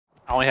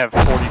I only have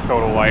 40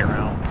 total light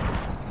rounds.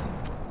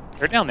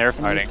 They're down there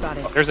fighting.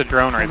 Oh, there's a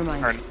drone right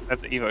there.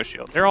 That's an Evo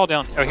shield. They're all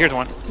down. Oh, here's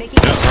one. Right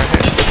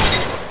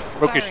here.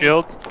 Broke his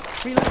shields.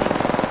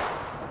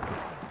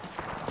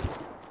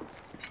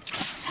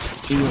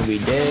 He will be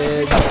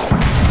dead.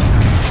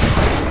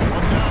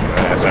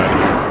 That's out.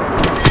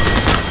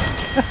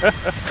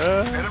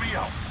 Enemy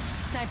out.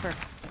 Sniper.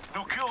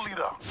 New kill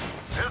leader.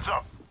 Heads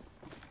up.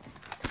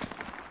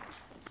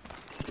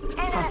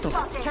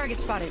 Hostile. Target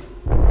spotted.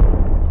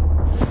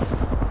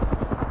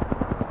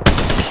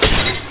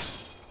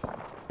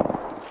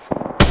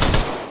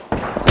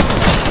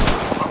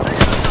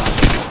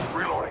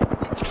 Reloading.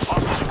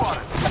 Hostile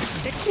spotted.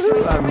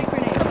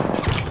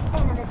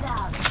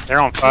 They're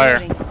on fire.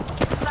 Taking fire.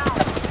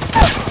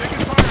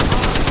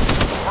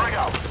 Bring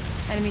out.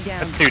 Enemy down.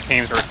 That's 2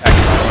 teams were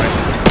attacking by the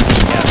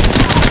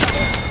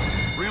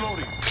way.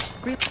 Reloading.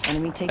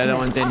 Enemy taken. The other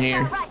one's in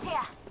here.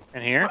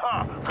 In here?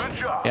 Ah, good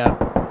job. Yep.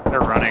 They're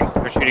running.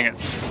 They're shooting at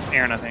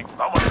Aaron, I think.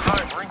 How much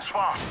time? Rings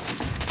far.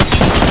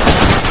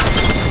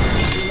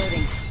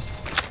 Reloading.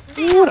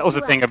 Ooh, that was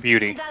a thing of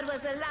beauty. That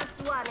was the last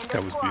one in the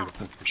That was squad.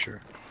 beautiful for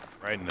sure.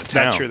 Right in the Not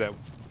town. sure that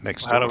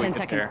next How door. do we 10 get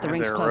seconds. there? The Is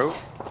ring's there a close.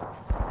 rope?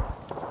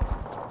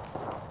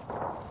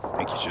 I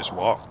think you just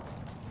walk.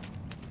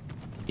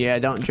 Yeah,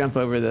 don't jump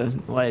over the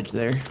ledge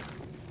there.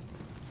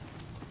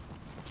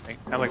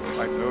 Sounds like we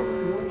flipped over.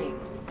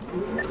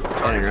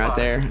 And right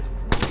there.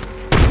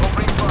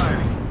 Opening fire.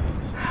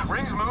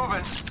 Rings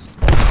moving.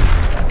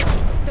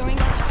 Throwing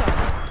arc star.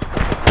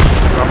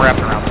 I'm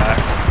wrapping around back.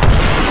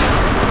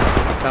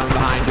 Coming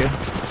behind you.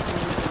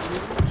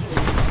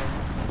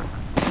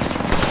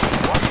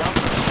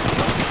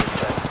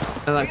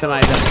 Sounds like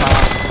somebody's up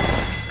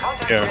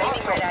top. Yeah.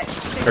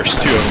 There's 2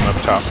 of them up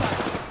top.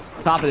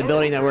 Top of the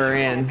building that we're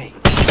in. Enemy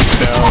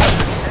down.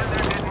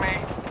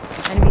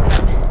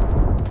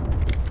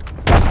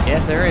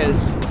 Yes, there is.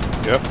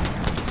 Yep.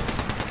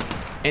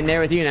 In there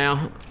with you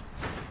now.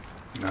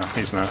 No,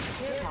 he's not.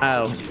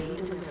 Oh.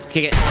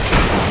 Kick it.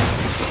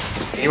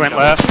 He went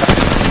left.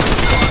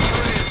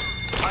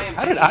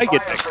 How did I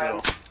get that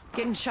kill?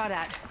 Getting shot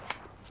at.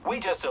 We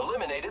just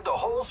eliminated the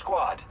whole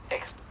squad.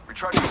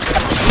 Recharging.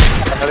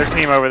 Another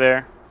team over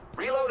there.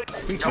 Reloading.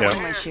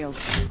 Recharging my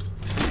shields.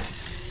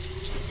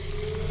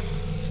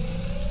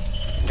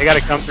 They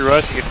gotta come through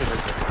us to get to the...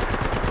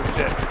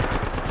 Shit.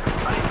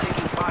 I'm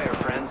taking fire,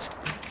 friends.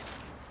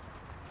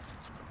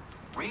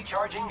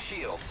 Recharging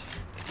shields.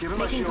 Give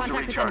him a Making shield to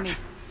contact with recharge. enemy.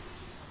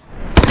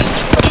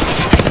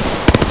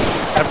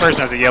 That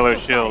person has a yellow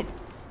shield.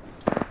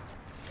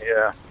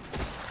 Yeah.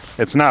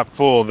 It's not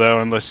full though,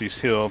 unless he's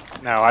healed.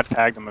 No, I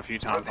tagged him a few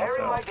times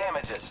Repairing my myself.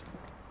 damages.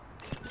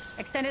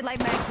 Extended light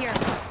mag here.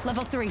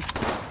 Level 3.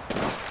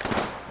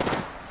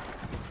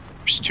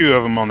 There's 2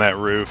 of them on that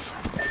roof.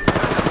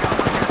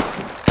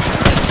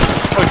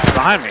 Oh, she's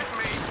behind me.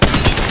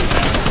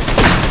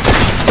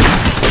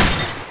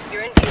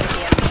 You're in view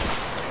again.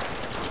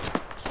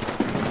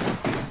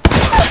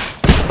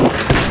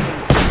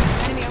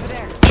 Enemy over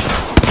there.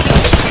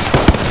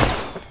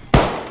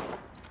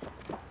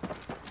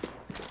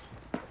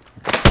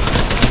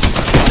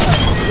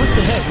 What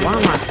the heck? Why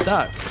am I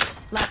stuck?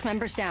 Last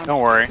member's down.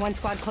 Don't worry. One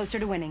squad closer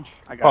to winning.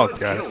 I Oh, got it.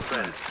 got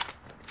it.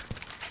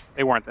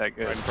 They weren't that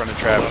good. Right in front of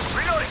Travis.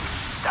 Reloading.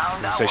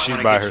 Down, down. Say she's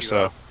gonna by get you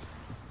herself.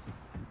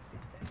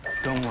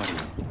 Don't worry.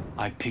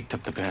 I picked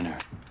up the banner.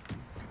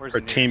 Where's Her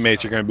the nearest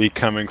teammates are one? going to be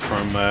coming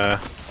from. There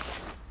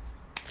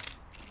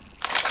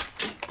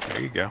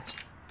you go.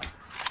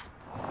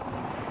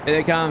 Here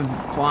they come,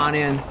 flying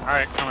in.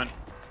 Alright, coming.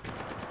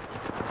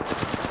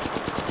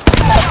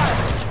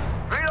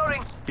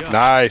 Reloading.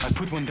 Nice. I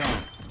put one down.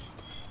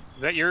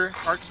 Is that your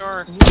arc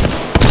star? No.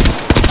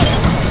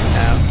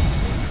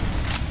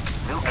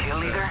 New kill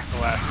leader. The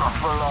last Not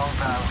for long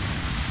now.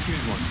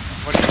 Here's one.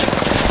 What is it?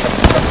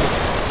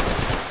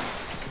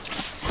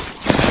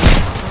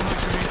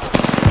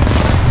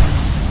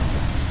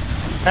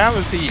 How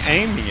is he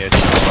aiming at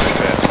you like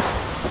that?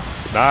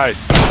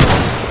 Nice.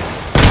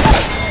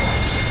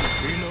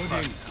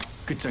 Reloading.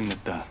 Good thing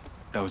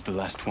that was the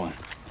last one.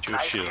 Your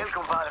shield.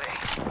 compadre.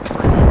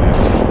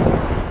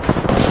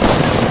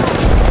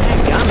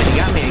 He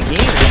got me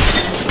again.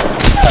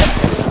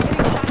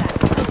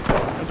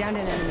 I downed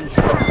an enemy.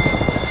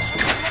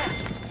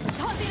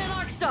 Tossing an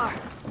arc star.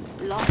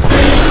 Lost.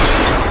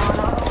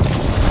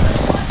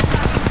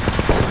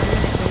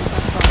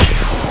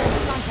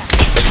 Contact.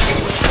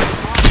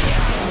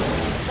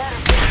 Better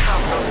pick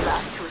from those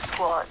last 2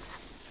 squads.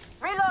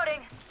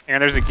 Reloading. Aaron,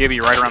 there's a Gibby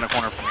right around the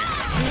corner from me.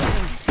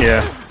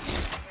 Yeah.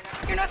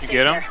 You're not You safe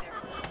get him? there.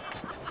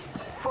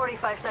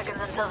 45 seconds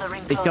until the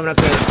ring He's closes. coming up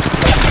there.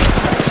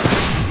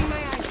 Keeping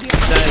my eyes here.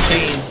 Another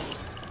team.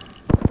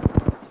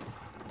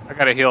 I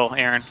gotta heal,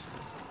 Aaron.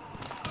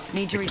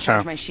 Need to Take your recharge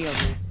time. my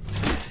shields.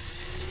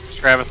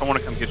 Travis, I wanna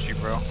come get you,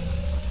 bro.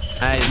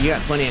 You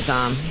got plenty of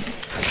time.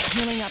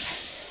 Healing up.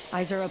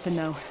 Eyes are open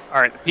though.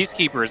 Alright, the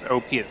Peacekeeper is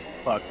OP as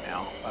fuck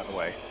now, by the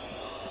way.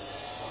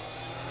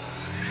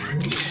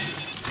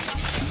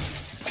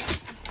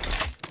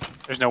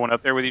 There's no one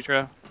up there with you,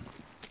 Trev?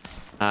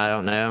 I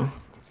don't know.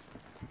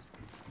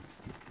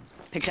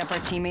 Picked up our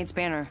teammate's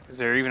banner. Is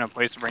there even a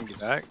place to bring you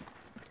back?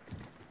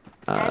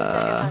 10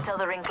 seconds until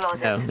the ring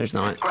closes. No, there's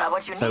not. Grab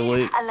what you So need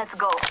Luke, and let's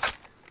go.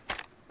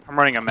 I'm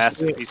running a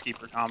massive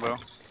Peacekeeper combo.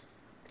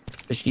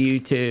 just you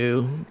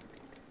two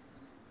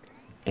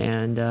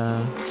and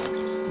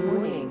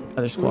Warning.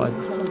 other squad.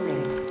 Closing.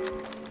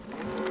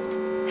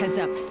 Heads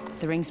up.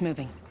 The ring's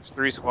moving. There's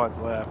 3 squads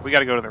left. We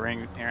gotta go to the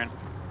ring, Aaron.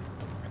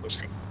 Let's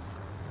go.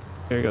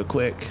 There you go,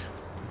 quick.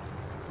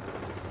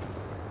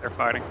 They're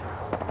fighting.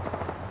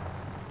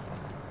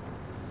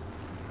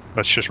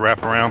 Let's just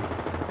wrap around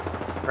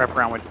Wrap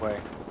around which way?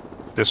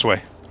 this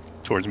way,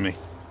 towards me.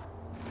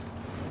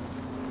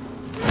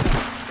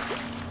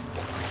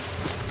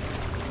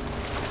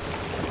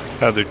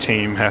 Other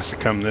team has to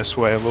come this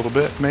way a little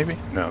bit, maybe?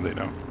 No, they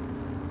don't.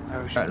 Oh,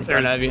 Right in shit.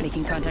 front of you.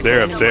 Making contact.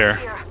 They're with up the there.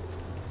 Here.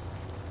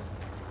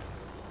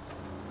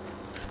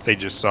 They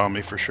just saw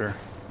me for sure.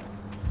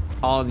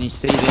 All you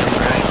see them,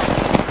 right?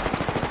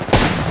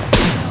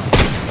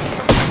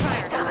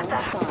 Damn it,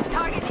 that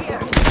target here.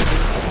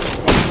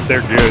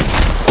 They're good.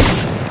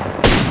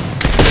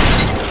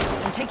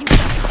 I'm taking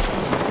shots.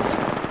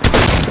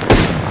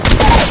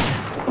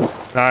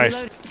 Nice.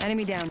 Reload.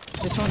 Enemy down.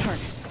 This won't hurt.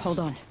 Hold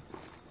on.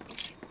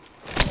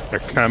 They're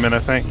coming, I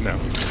think. No.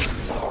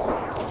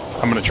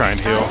 I'm gonna try and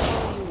heal.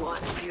 You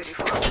want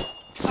beautiful.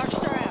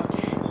 Arcstar out.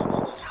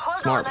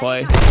 Hold Smart on,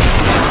 play.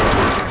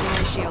 Charging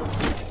my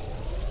shields.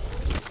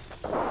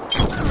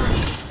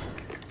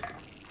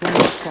 One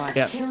more squad.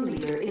 Yep.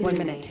 1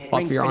 minute. Pop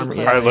Ring's your pretty armor.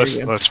 close. All right, There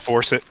you go. let's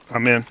force it.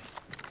 I'm in.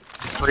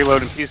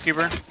 Reloading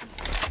Peacekeeper.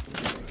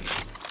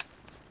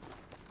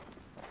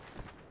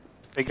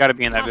 They gotta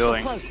be in that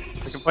building. Close.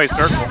 We can play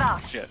circle.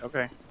 Shit,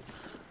 okay.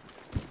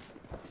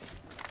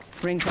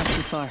 Ring's not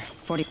too far.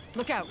 40.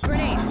 Look out.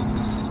 Grenade.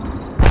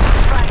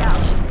 Frag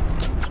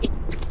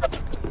out.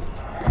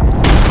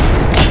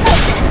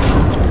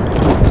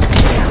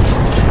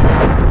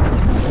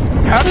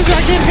 How did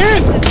I get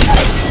hit?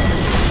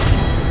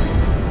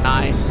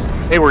 Nice.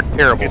 They were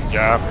terrible. Good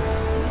job.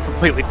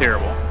 Completely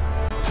terrible.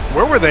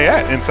 Where were they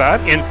at?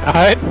 Inside?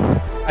 Inside,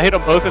 I hit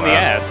them both in the Wow.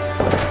 ass.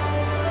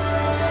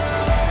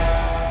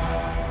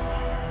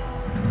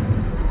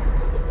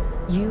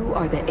 You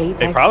are the Apex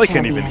They probably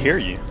couldn't even hear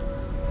champions. you.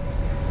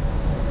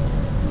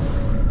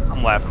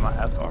 I'm laughing my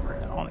ass off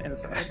right now on the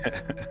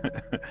inside.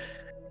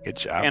 Good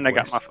job. And I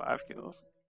got boys. my 5 kills.